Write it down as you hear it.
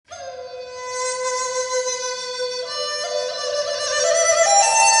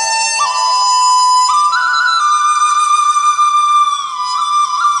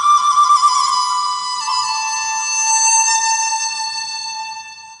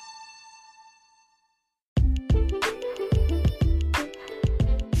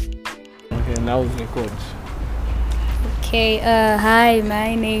now record. Okay, hi,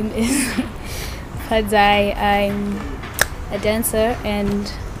 my name is Fadzai. I'm a dancer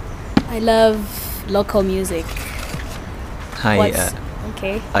and I love local music. Hi,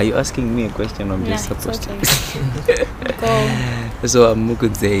 okay. Are you asking me a question? I'm just supposed to. Go. So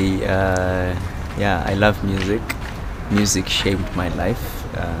Mukudze, yeah, I love music. Music shaped my life,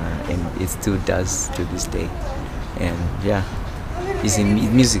 and it still does to this day. And yeah,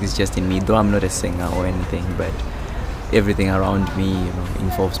 music is just in me. Though I'm not a singer or anything, but everything around me,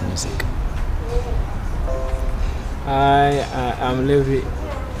 involves music. I'm Levi,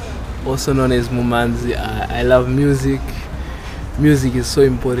 also known as Mumanzi. I love music. Music is so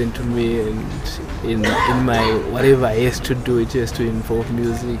important to me, and in my whatever I have to do, it has to involve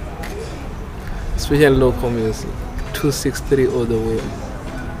music, especially local music. 263 all the way.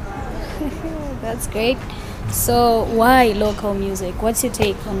 That's great. So why local music? What's your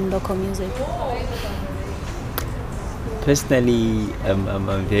take on local music? Personally,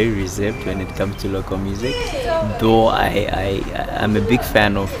 I'm very reserved when it comes to local music, though I'm a big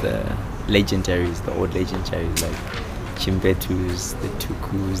fan of the legendaries, the old legendaries like Chimbetus, the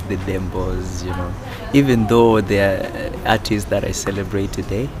Tukus, the Dembos, even though they are artists that I celebrate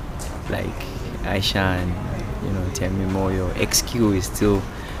today, like Aisha and Temi Moyo. XQ is still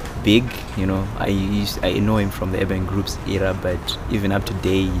big, I know him from the Urban Groups era, but even up to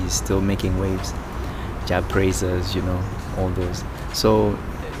date he's still making waves. Jab Praisers, all those. So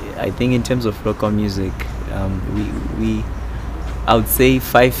I think in terms of local music, we I would say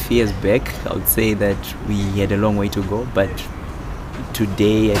 5 years back, I would say that we had a long way to go, but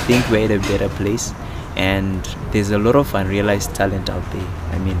today I think we're at a better place, and there's a lot of unrealized talent out there.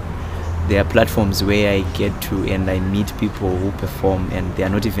 I mean, there are platforms where I get to and I meet people who perform and they are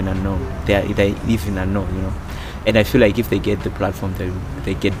not even unknown. They are even unknown, And I feel like if they get the platform,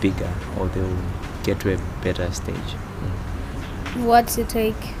 they get bigger, or they'll get to a better stage. What's your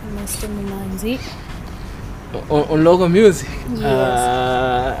take, Mr. Mumanzi? On local music?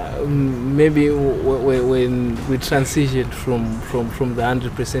 Yes. Maybe when we transitioned from the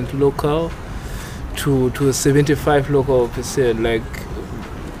 100% local to 75 local percent,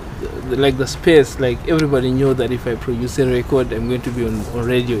 like the space, like everybody knew that if I produce a record, I'm going to be on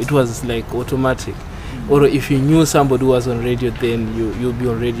radio. It was like automatic. Or if you knew somebody who was on radio, then you'll be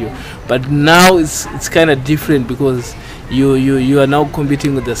on radio. But now it's kind of different, because you are now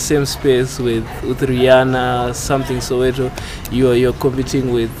competing with the same space with Rihanna, something Soweto. You're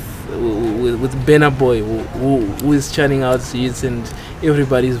competing with Burna Boy, who is churning out hits, and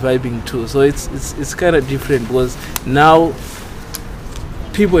everybody's vibing too. So it's kind of different, because now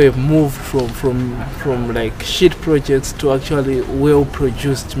people have moved from like shit projects to actually well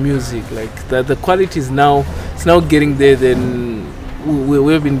produced music. Like the quality is now getting there. Then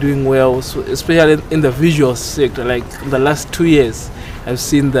we've been doing well, so especially in the visual sector. Like the last 2 years, I've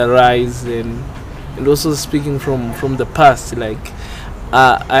seen the rise, and also speaking from the past. Like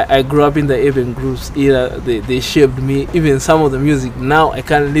I grew up in the Urban Groups era. They shaped me. Even some of the music now, I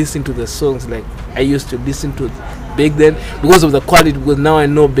can't listen to the songs like I used to listen to back then, because of the quality. Because now I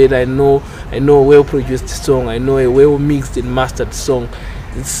know better. I know a well produced song. I know a well mixed and mastered song.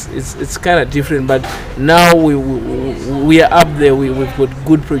 It's kind of different. But now we are up there. We've got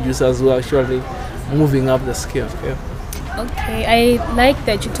good producers who are actually moving up the scale. Yeah. Okay, I like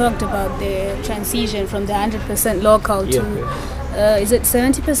that you talked about the transition from the 100% local to is it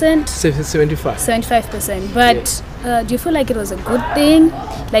 70%? 75. 75%. But do you feel like it was a good thing?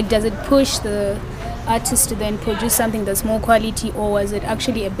 Like, does it push the artists to then produce something that's more quality, or was it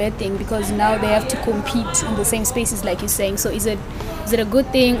actually a bad thing because now they have to compete in the same spaces like you're saying? So is it a good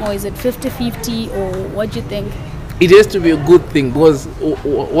thing, or is it 50-50, or what do you think? It has to be a good thing, because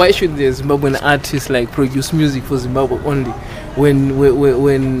why should the Zimbabwean artists like produce music for Zimbabwe only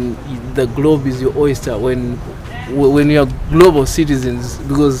when the globe is your oyster, when you are global citizens?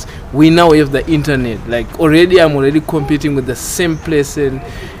 Because we now have the internet. Like I'm already competing with the same person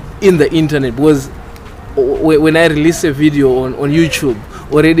in the internet, because when I release a video on YouTube,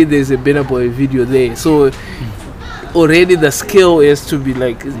 already there's a Burna Boy video there. So already the scale has to be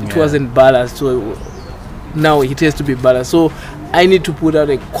like, it wasn't balanced. So now it has to be balanced. So I need to put out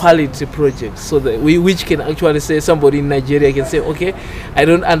a quality project, so that which can actually say, somebody in Nigeria can say, okay, I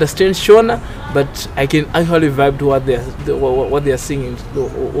don't understand Shona, but I can actually vibe to what they're singing,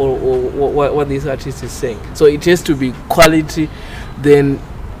 or what this artist is saying. So it has to be quality, then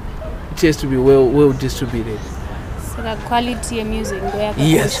it has to be well distributed. So the quality of music,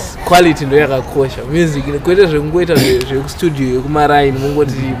 yes, quality ndo yakakosha. Music kwete zvingoita zvestudio yekumarine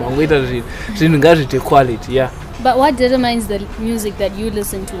mungoti mangoita zvinhu ngazviite quality. Yeah. But what determines the music that you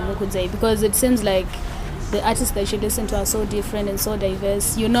listen to, Mukudze? Because it seems like the artists that you listen to are so different and so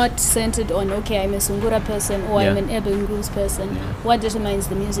diverse. You're not centered on, okay, I'm a Sungura person or I'm an urban grooves person. What determines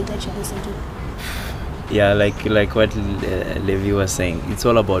the music that you listen to? Yeah, like what Levi was saying, it's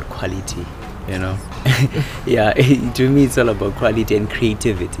all about quality, you know. Yeah, to me it's all about quality and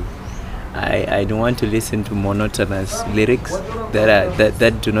creativity. I don't want to listen to monotonous lyrics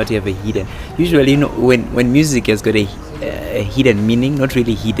that do not have a hidden. Usually, you know, when music has got a hidden meaning, not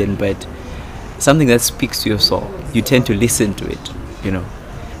really hidden, but something that speaks to your soul, you tend to listen to it, you know.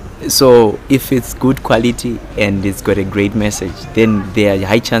 So if it's good quality and it's got a great message, then there are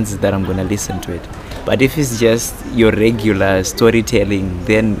high chances that I'm gonna listen to it. But if it's just your regular storytelling,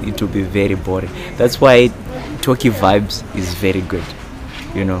 then it will be very boring. That's why Toki Vibes is very good,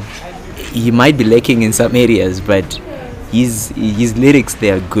 you know. He might be lacking in some areas, but his lyrics,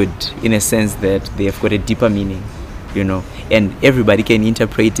 they are good in a sense that they have got a deeper meaning, you know, and everybody can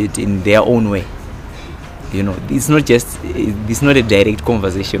interpret it in their own way, you know. It's not a direct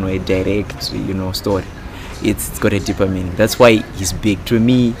conversation or a direct, you know, story. It's got a deeper meaning. That's why he's big. To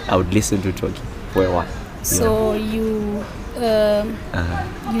me, I would listen to Toki for a while. So you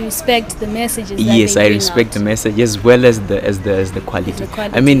respect the messages. Yes, I respect the message as well as the quality.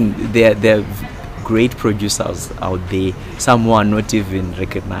 I mean, there are great producers out there. Some who are not even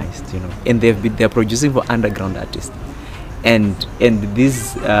recognized, you know, and they're producing for underground artists, and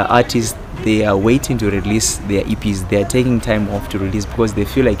these artists, they are waiting to release their EPs. They are taking time off to release because they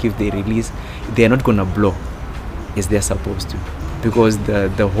feel like if they release, they are not gonna blow as they're supposed to, because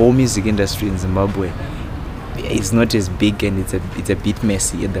the whole music industry in Zimbabwe is not as big, and it's a bit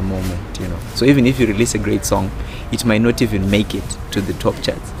messy at the moment, you know. So even if you release a great song, it might not even make it to the top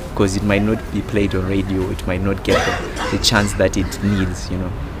charts because it might not be played on radio. It might not get the chance that it needs, you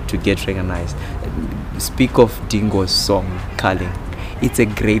know, to get recognized. Speak of Dingo's song Calling. It's a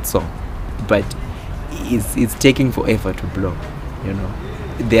great song, but it's taking forever to blow, you know.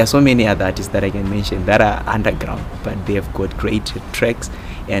 There are so many other artists that I can mention that are underground, but they have got great tracks,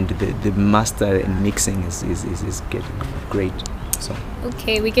 and the master and mixing is getting great. So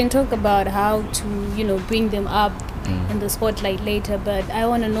okay, we can talk about how to, you know, bring them up in the spotlight later, but I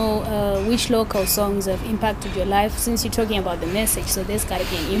want to know which local songs have impacted your life, since you're talking about the message, so there's got to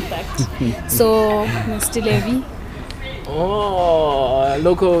be an impact. So Mr. Levi. Oh,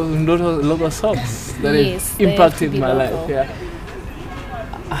 local songs that have impacted my life. Yeah.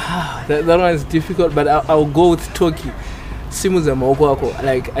 That one is difficult, but I'll go with Toki. Simuza Maokwako.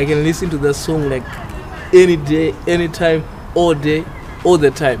 Like, I can listen to that song like any day, anytime, all day, all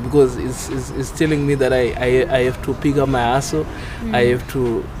the time, because it's telling me that I have to pick up my hustle. I have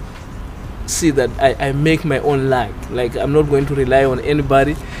to see that I make my own luck. Like, I'm not going to rely on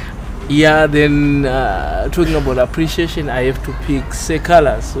anybody. Yeah, then talking about appreciation, I have to pick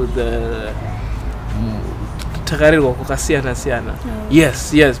Sekala. So the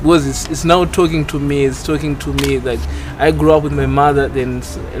yes, because it's now talking to me. It's talking to me that I grew up with my mother, then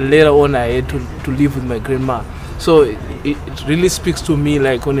later on I had to live with my grandma. So it really speaks to me,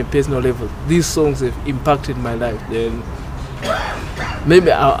 like, on a personal level. These songs have impacted my life. Then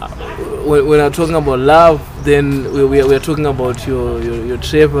maybe when I'm talking about love, then we're talking about your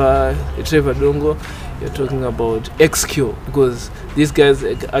Trevor Dongo. You're talking about XQ, because these guys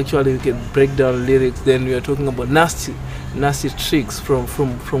actually can break down lyrics. Then we are talking about nasty tricks from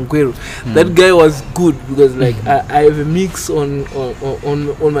Gweru. That guy was good, because like I have a mix on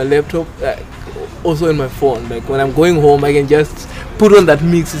my laptop, also on my phone. Like, when I'm going home, I can just put on that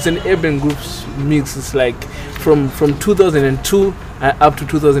mix. It's an urban groups mix. It's like from 2002 up to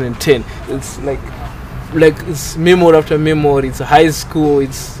 2010. It's like it's memory after memory. It's high school.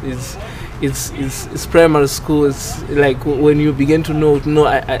 It's primary school. It's like when you begin to know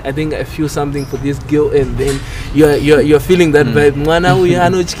I think I feel something for this girl, and then you're feeling that vibe. Mwana we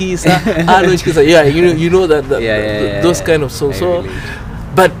anochkisa. Yeah, you know that those kind of songs. So,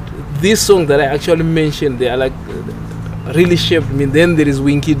 but this song that I actually mentioned, they are like really shaped me. Then there is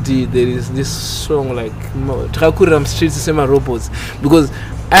Winky D. There is this song like Trakuram Streets Sema Robots, because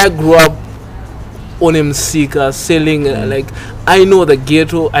I grew up on Msika selling, like, I know the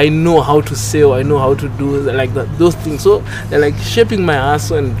ghetto, I know how to sell, I know how to do like those things. So they're like shaping my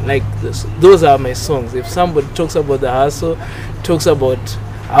hustle, and like those are my songs. If somebody talks about the hustle, talks about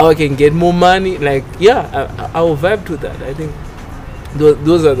how I can get more money, like, yeah, I will vibe to that. I think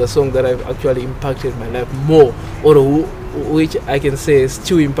those are the songs that have actually impacted my life more, or which I can say is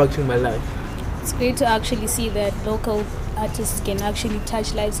still impacting my life. It's great to actually see that local artists can actually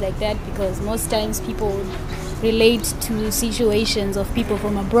touch lives like that, because most times people relate to situations of people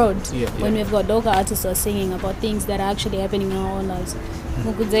from abroad. When we've got local artists who are singing about things that are actually happening in our own lives.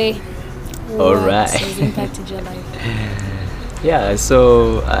 Mukudze, All what right. has impacted your life? Yeah,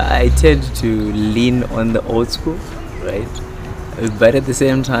 so I tend to lean on the old school, right? But at the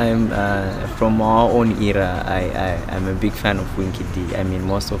same time, from our own era, I'm a big fan of Winky D. I mean,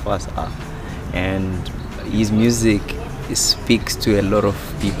 most of us are. And his music speaks to a lot of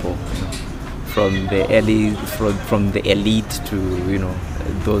people, you know, from the elite to, you know,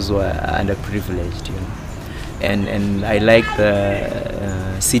 those who are underprivileged, you know. And I like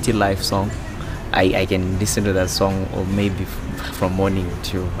the City Life song. I can listen to that song, or maybe from morning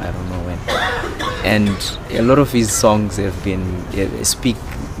till I don't know when. And a lot of his songs have been speak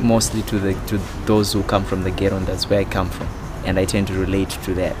mostly to those who come from the ghetto, and that's where I come from, and I tend to relate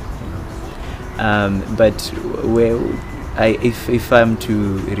to that. You know? But where if I'm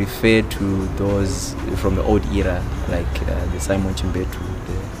to refer to those from the old era, like the Simon Chimbetu,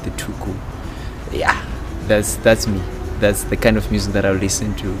 the Tuku, yeah, that's me. That's the kind of music that I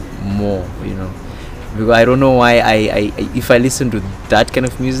listen to more, you know. Because I don't know why if I listen to that kind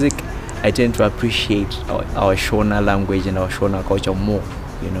of music, I tend to appreciate our Shona language and our Shona culture more,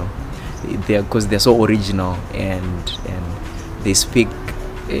 you know. Because they're so original and they speak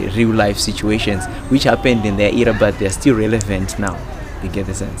real life situations which happened in their era, but they're still relevant now. You get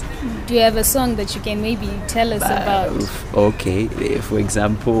the sense? Do you have a song that you can maybe tell us about? Okay, for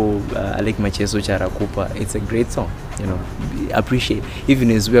example, Alec Macheso Charakupa, it's a great song, you know. Appreciate,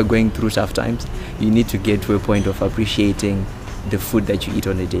 even as we are going through tough times, you need to get to a point of appreciating the food that you eat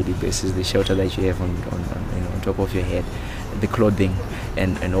on a daily basis, the shelter that you have on you know, on top of your head, the clothing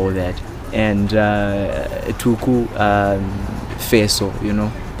and all that. And Tuku Feso, you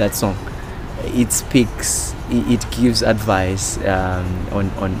know, that song, it speaks, it gives advice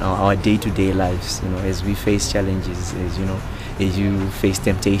on our day-to-day lives, you know, as we face challenges, as you know, as you face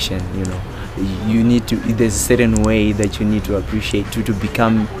temptation, you know, you need to, there's a certain way that you need to appreciate to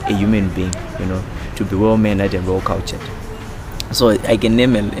become a human being, you know, to be well-mannered and well-cultured. So I can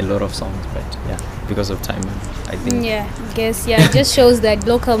name a lot of songs, but yeah, because of time, I think. Yeah, I guess, yeah, it just shows that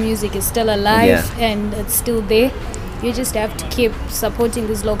local music is still alive and it's still there. You just have to keep supporting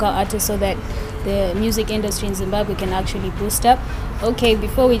these local artists so that the music industry in Zimbabwe can actually boost up. Okay,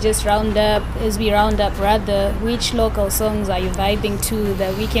 before we just round up, which local songs are you vibing to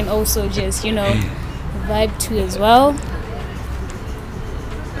that we can also just, you know, vibe to as well?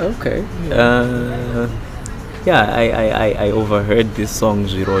 Okay. I overheard this song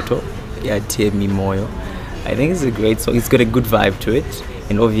Ziroto, Temi Moyo. I think it's a great song. It's got a good vibe to it,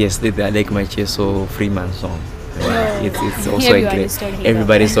 and obviously the Alec Macheso Freeman song. It's also a great.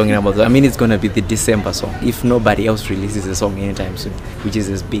 Everybody's talking about that. I mean, it's gonna be the December song if nobody else releases a song anytime soon, which is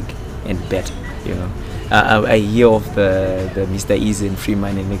as big and better, you know. I hear of the Mr. Easy and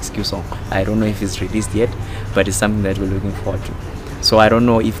Freeman and XQ song. I don't know if it's released yet, but it's something that we're looking forward to. So I don't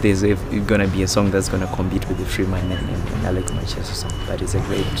know if there's gonna be a song that's gonna compete with the Freeman and Alec Macheso song, but it's a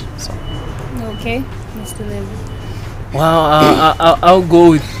great song. Okay, Mr. Lim. Wow, I'll go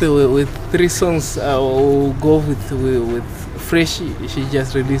with three songs. I'll go with Freshie. She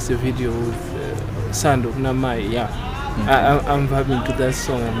just released a video with Sound of Namai. Yeah, I'm vibing to that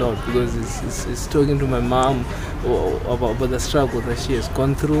song a lot because it's talking to my mom about the struggle that she has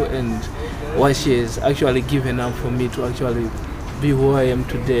gone through and what she has actually given up for me to actually be who I am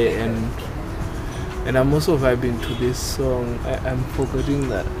today. And I'm also vibing to this song. I'm forgetting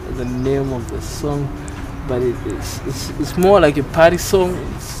the name of the song, but it's more like a party song.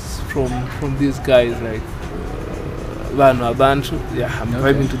 It's from these guys like Vanu Abantu. Yeah, I'm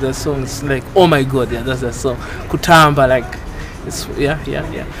vibing to that song. It's like, oh my god, yeah, that's that song. Kutamba, like it's yeah.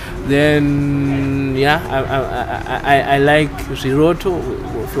 Then I like Riroto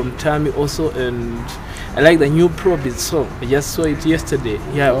from Tami also, and I like the new Probit song. I just saw it yesterday.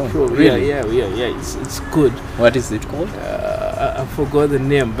 Yeah, really? Yeah. It's good. What is it called? I forgot the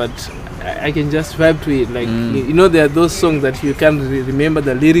name, but I can just vibe to it. Like you know, there are those songs that you can't remember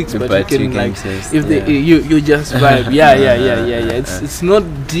the lyrics, but you can like you just vibe. Yeah. It's not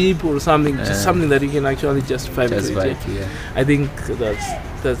deep or something. Just something that you can actually just vibe to it. Yeah. I think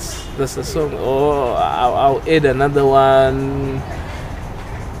that's the song. Or I'll add another one.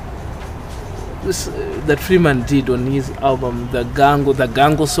 That Freeman did on his album, the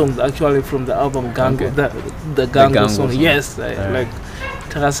Gango song, actually from the album Gango, the Gango song. Yes, like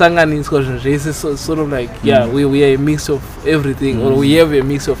Takasangani is sort of like we are a mix of everything, or we have a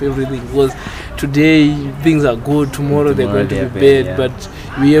mix of everything. Because today things are good, tomorrow they're going to be bad, but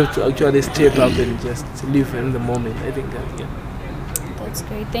we have to actually step up and just live in the moment. I think That's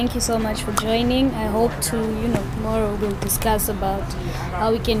great. Thank you so much for joining. I hope to, tomorrow we'll discuss about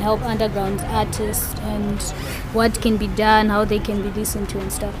how we can help underground artists and what can be done, how they can be listened to and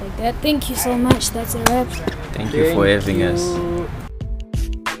stuff like that. Thank you so much. That's a wrap. Thank you for having us. us.